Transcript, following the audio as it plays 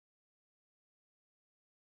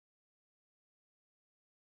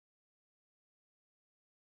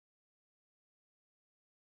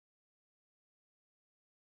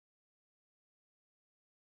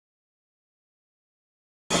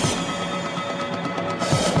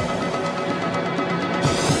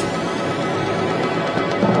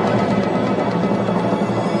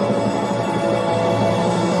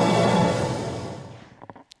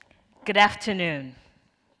Good afternoon.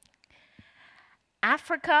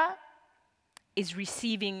 Africa is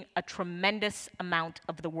receiving a tremendous amount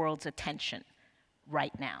of the world's attention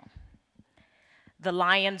right now. The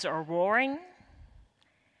lions are roaring.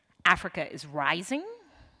 Africa is rising.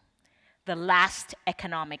 The last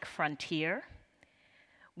economic frontier.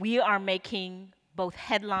 We are making both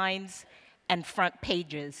headlines and front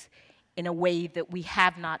pages in a way that we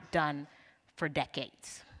have not done for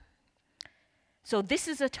decades. So this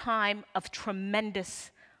is a time of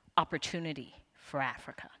tremendous opportunity for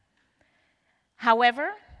Africa. However,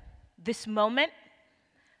 this moment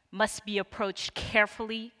must be approached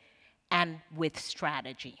carefully and with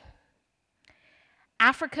strategy.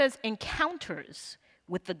 Africa's encounters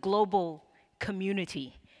with the global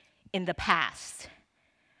community in the past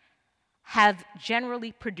have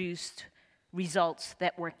generally produced results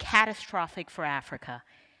that were catastrophic for Africa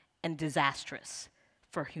and disastrous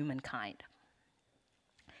for humankind.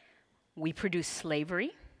 We produced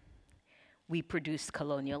slavery, we produced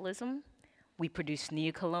colonialism, we produced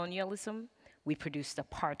neocolonialism, we produced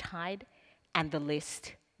apartheid, and the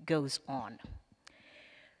list goes on.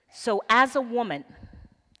 So as a woman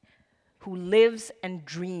who lives and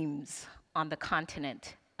dreams on the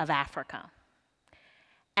continent of Africa,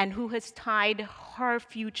 and who has tied her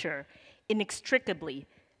future inextricably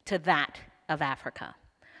to that of Africa,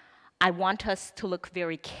 I want us to look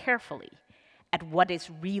very carefully at what is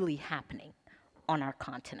really happening on our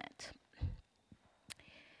continent.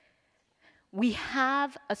 We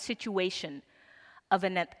have a situation of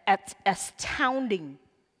an astounding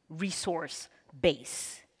resource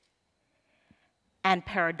base, and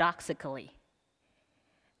paradoxically,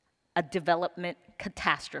 a development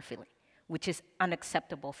catastrophe, which is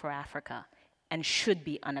unacceptable for Africa and should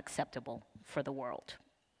be unacceptable for the world.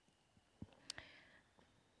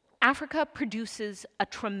 Africa produces a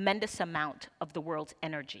tremendous amount of the world's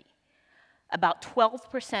energy. About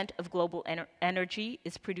 12% of global energy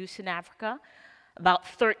is produced in Africa. About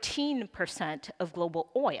 13% of global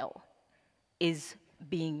oil is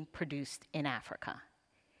being produced in Africa.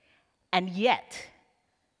 And yet,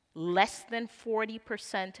 less than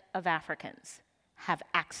 40% of Africans have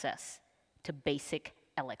access to basic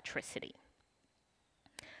electricity.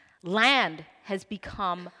 Land has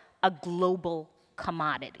become a global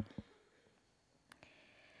commodity.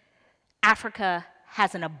 Africa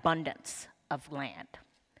has an abundance of land.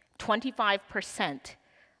 25%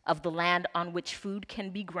 of the land on which food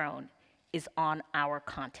can be grown is on our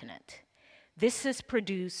continent. This has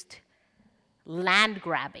produced land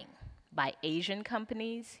grabbing by Asian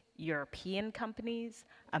companies, European companies,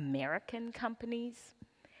 American companies.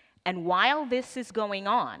 And while this is going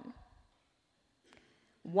on,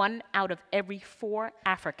 1 out of every 4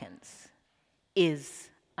 Africans is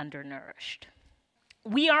undernourished.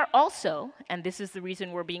 We are also, and this is the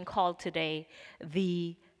reason we're being called today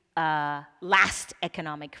the last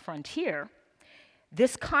economic frontier,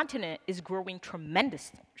 this continent is growing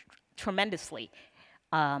tremendously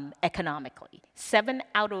economically. 7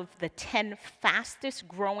 out of the 10 fastest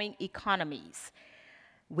growing economies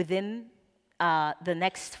within the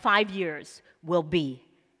next 5 years will be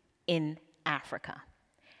in Africa.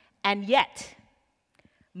 And yet,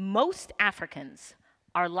 most Africans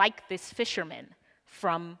are like this fisherman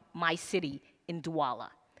from my city in Douala.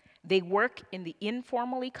 They work in the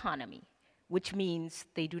informal economy, which means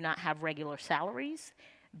they do not have regular salaries,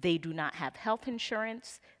 they do not have health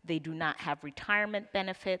insurance, they do not have retirement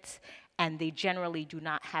benefits, and they generally do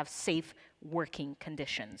not have safe working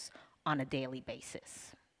conditions on a daily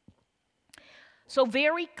basis. So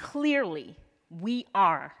very clearly, we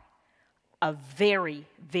are a very,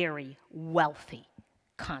 very wealthy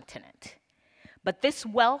continent. But this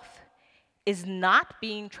wealth is not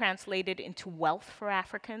being translated into wealth for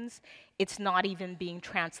Africans. It's not even being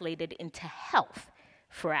translated into health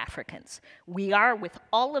for Africans. We are, with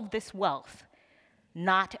all of this wealth,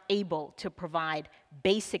 not able to provide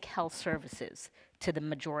basic health services to the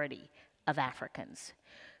majority of Africans.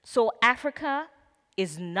 So Africa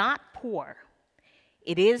is not poor.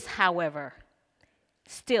 It is, however,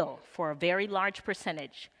 still, for a very large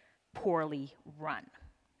percentage, poorly run.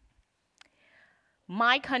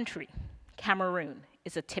 My country, Cameroon,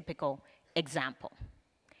 is a typical example.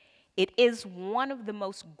 It is one of the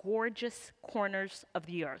most gorgeous corners of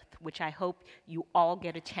the earth, which I hope you all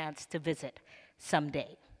get a chance to visit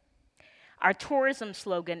someday. Our tourism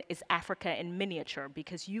slogan is Africa in miniature,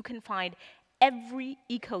 because you can find every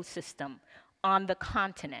ecosystem on the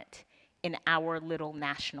continent in our little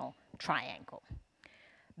national triangle.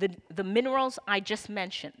 The minerals I just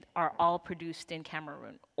mentioned are all produced in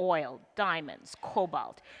Cameroon: oil, diamonds,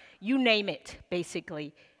 cobalt, you name it,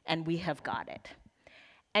 basically, and we have got it.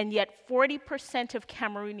 And yet 40% of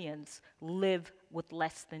Cameroonians live with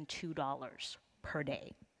less than $2 per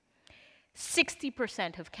day.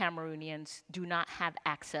 60% of Cameroonians do not have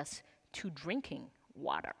access to drinking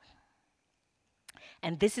water.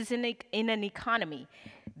 And this is in an economy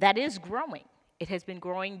that is growing. It has been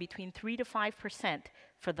growing between 3 to 5%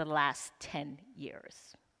 for the last 10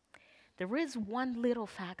 years. There is one little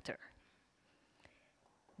factor.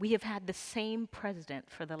 We have had the same president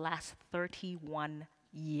for the last 31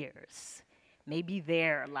 years. Maybe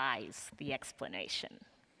there lies the explanation.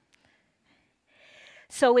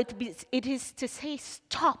 So it is to say,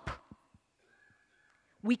 stop.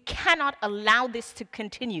 We cannot allow this to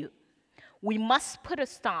continue. We must put a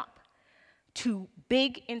stop to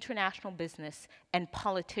big international business and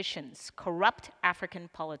politicians, corrupt African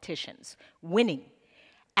politicians, winning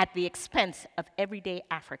at the expense of everyday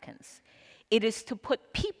Africans. It is to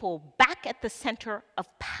put people back at the center of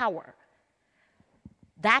power.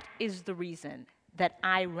 That is the reason that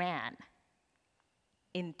I ran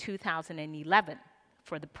in 2011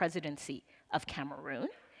 for the presidency of Cameroon,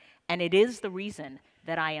 and it is the reason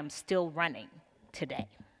that I am still running today.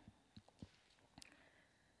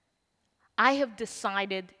 I have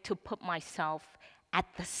decided to put myself at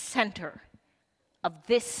the center of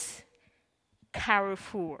this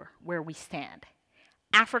carrefour where we stand,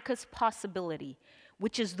 Africa's possibility,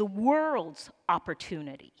 which is the world's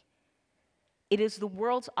opportunity. It is the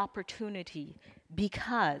world's opportunity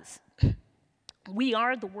because we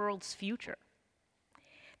are the world's future.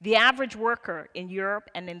 The average worker in Europe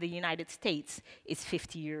and in the United States is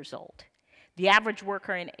 50 years old. The average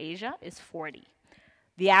worker in Asia is 40.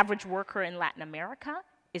 The average worker in Latin America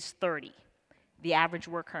is 30. The average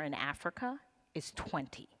worker in Africa is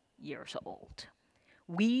 20 years old.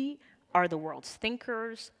 We are the world's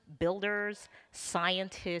thinkers, builders,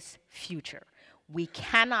 scientists, future. We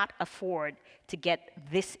cannot afford to get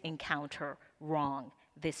this encounter wrong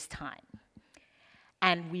this time.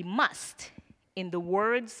 And we must, in the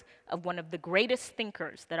words of one of the greatest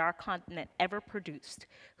thinkers that our continent ever produced,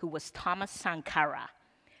 who was Thomas Sankara,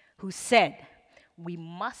 who said, we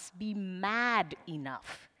must be mad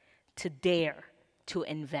enough to dare to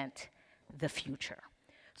invent the future.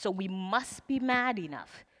 So we must be mad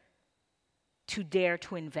enough to dare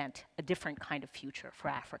to invent a different kind of future for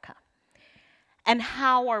Africa. And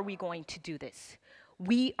how are we going to do this?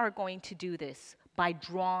 We are going to do this by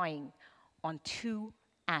drawing on two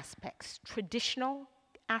aspects: traditional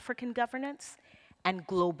African governance and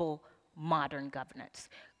global modern governance.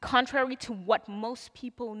 Contrary to what most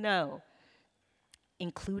people know,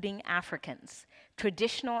 including Africans,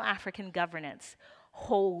 traditional African governance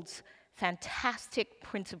holds fantastic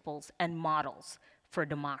principles and models for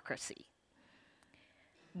democracy.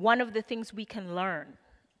 One of the things we can learn,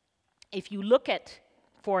 if you look at,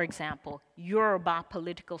 for example, Yoruba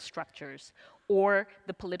political structures or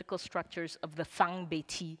the political structures of the Fang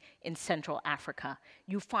Beti in Central Africa,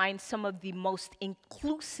 you find some of the most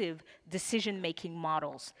inclusive decision-making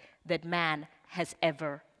models that man has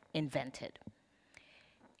ever invented.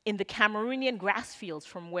 In the Cameroonian grass fields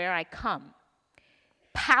from where I come,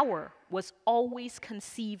 power was always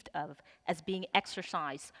conceived of as being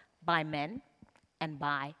exercised by men and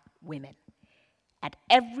by women. At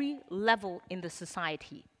every level in the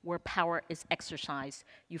society where power is exercised,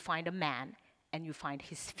 you find a man and you find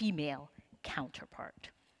his female counterpart.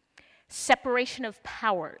 Separation of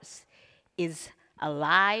powers is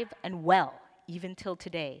alive and well, even till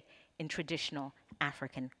today, in traditional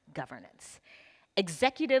African governance.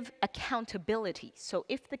 Executive accountability, so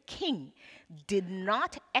if the king did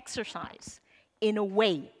not exercise in a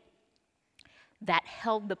way that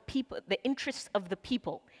held the people, the interests of the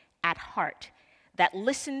people at heart, that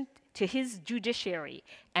listened to his judiciary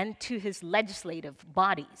and to his legislative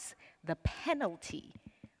bodies, the penalty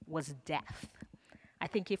was death. I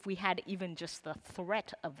think if we had even just the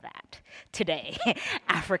threat of that today,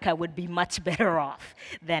 Africa would be much better off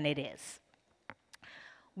than it is.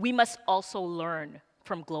 We must also learn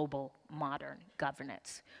from global modern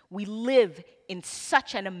governance. We live in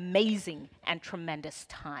such an amazing and tremendous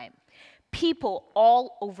time. People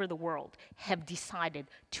all over the world have decided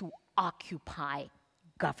to occupy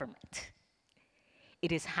government.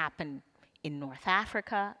 It has happened in North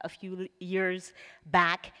Africa a few years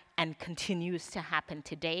back and continues to happen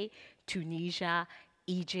today, Tunisia,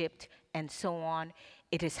 Egypt, and so on.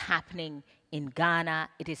 It is happening in Ghana,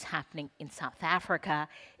 it is happening in South Africa,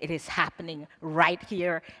 it is happening right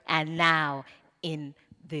here and now in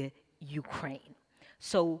the Ukraine.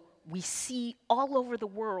 So we see all over the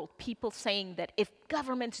world people saying that if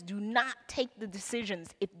governments do not take the decisions,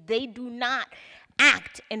 if they do not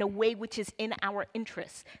act in a way which is in our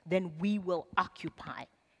interests, then we will occupy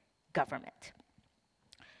government.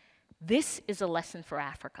 This is a lesson for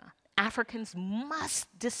Africa. Africans must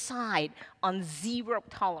decide on zero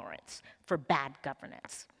tolerance for bad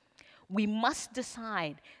governance. We must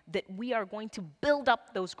decide that we are going to build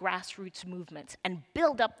up those grassroots movements and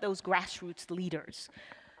build up those grassroots leaders.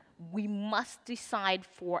 We must decide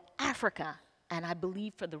for Africa, and I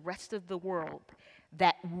believe for the rest of the world,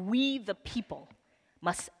 that we, the people,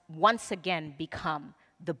 must once again become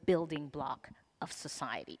the building block of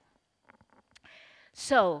society.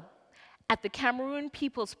 So, at the Cameroon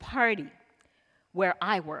People's Party, where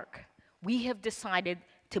I work, we have decided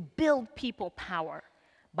to build people power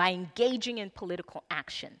by engaging in political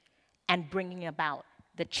action and bringing about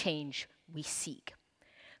the change we seek.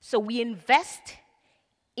 So we invest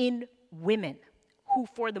in women who,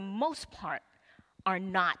 for the most part, are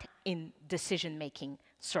not in decision-making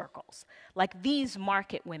circles, like these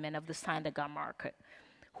market women of the Sandaga market,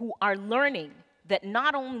 who are learning that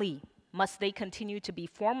not only must they continue to be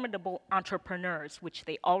formidable entrepreneurs, which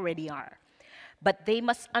they already are, but they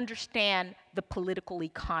must understand the political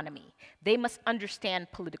economy. They must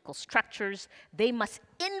understand political structures. They must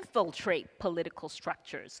infiltrate political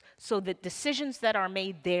structures so that decisions that are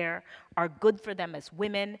made there are good for them as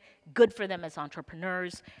women, good for them as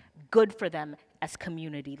entrepreneurs, good for them as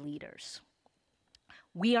community leaders.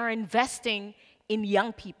 We are investing in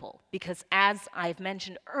young people because, as I've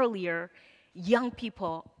mentioned earlier, young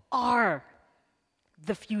people are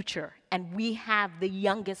the future, and we have the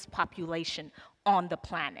youngest population on the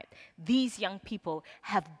planet. These young people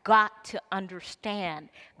have got to understand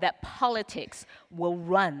that politics will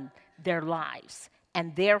run their lives,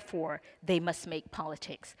 and therefore they must make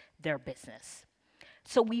politics their business.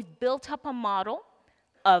 So we've built up a model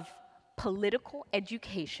of political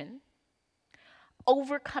education,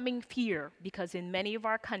 overcoming fear, because in many of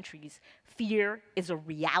our countries, fear is a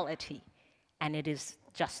reality, and it is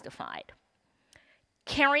justified.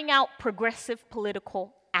 Carrying out progressive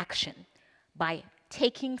political action by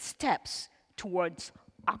taking steps towards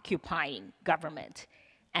occupying government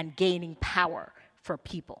and gaining power for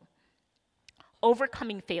people.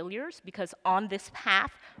 Overcoming failures, because on this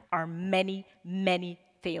path are many, many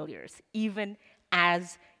failures, even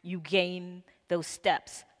as you gain those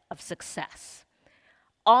steps of success.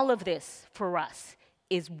 All of this, for us,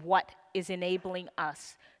 is what is enabling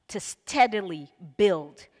us to steadily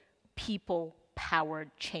build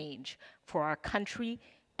people-powered change for our country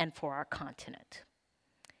and for our continent.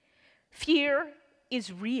 Fear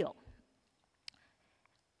is real.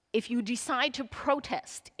 If you decide to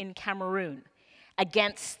protest in Cameroon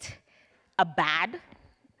against a bad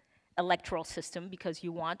electoral system because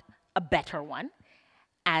you want a better one,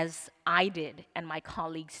 as I did and my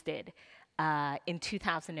colleagues did in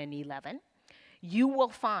 2011, you will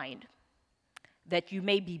find that you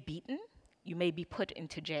may be beaten, you may be put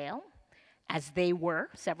into jail, as they were,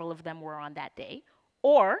 several of them were on that day,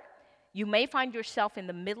 or you may find yourself in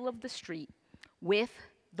the middle of the street with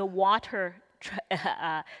the water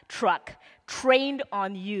truck trained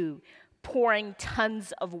on you, pouring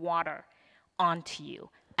tons of water onto you,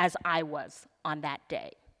 as I was on that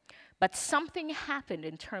day. But something happened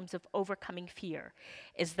in terms of overcoming fear,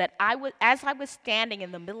 is that as I was standing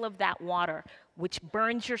in the middle of that water, which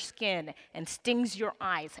burns your skin and stings your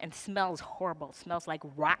eyes and smells horrible, smells like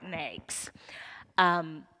rotten eggs,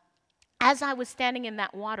 as I was standing in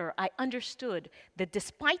that water, I understood that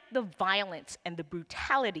despite the violence and the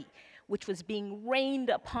brutality which was being rained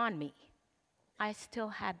upon me, I still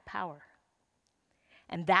had power.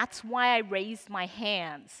 And that's why I raised my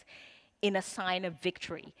hands in a sign of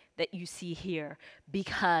victory that you see here,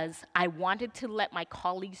 because I wanted to let my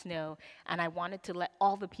colleagues know, and I wanted to let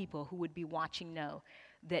all the people who would be watching know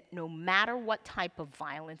that no matter what type of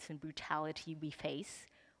violence and brutality we face,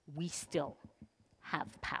 we still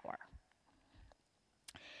have power.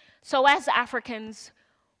 So as Africans,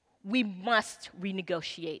 we must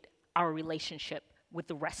renegotiate our relationship with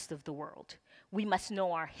the rest of the world. We must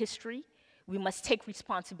know our history. We must take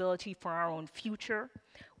responsibility for our own future.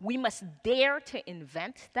 We must dare to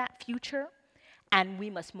invent that future, and we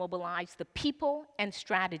must mobilize the people and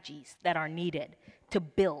strategies that are needed to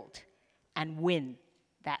build and win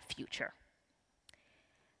that future.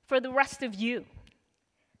 For the rest of you,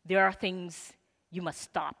 there are things you must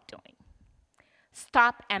stop doing.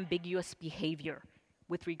 Stop ambiguous behavior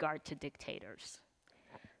with regard to dictators.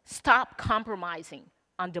 Stop compromising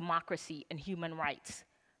on democracy and human rights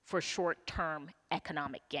for short-term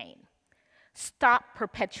economic gain. Stop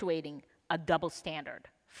perpetuating a double standard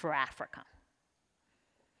for Africa.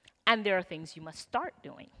 And there are things you must start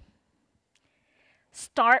doing.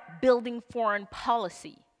 Start building foreign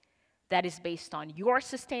policy that is based on your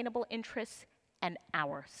sustainable interests and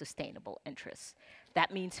our sustainable interests.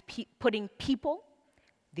 That means putting people,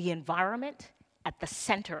 the environment, at the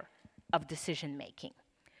center of decision making.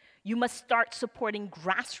 You must start supporting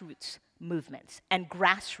grassroots movements and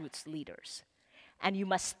grassroots leaders. And you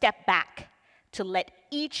must step back to let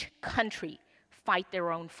each country fight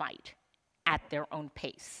their own fight at their own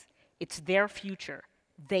pace. It's their future.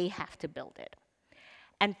 They have to build it.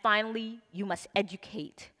 And finally, you must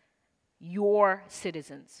educate your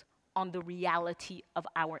citizens on the reality of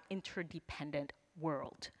our interdependent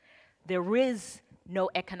world. There is no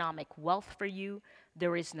economic wealth for you.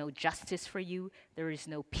 There is no justice for you. There is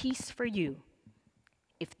no peace for you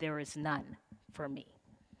if there is none for me.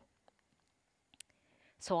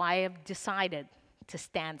 So I have decided to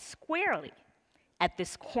stand squarely at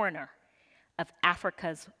this corner of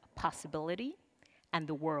Africa's possibility and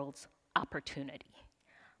the world's opportunity.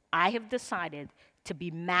 I have decided to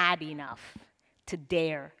be mad enough to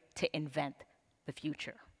dare to invent the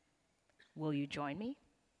future. Will you join me?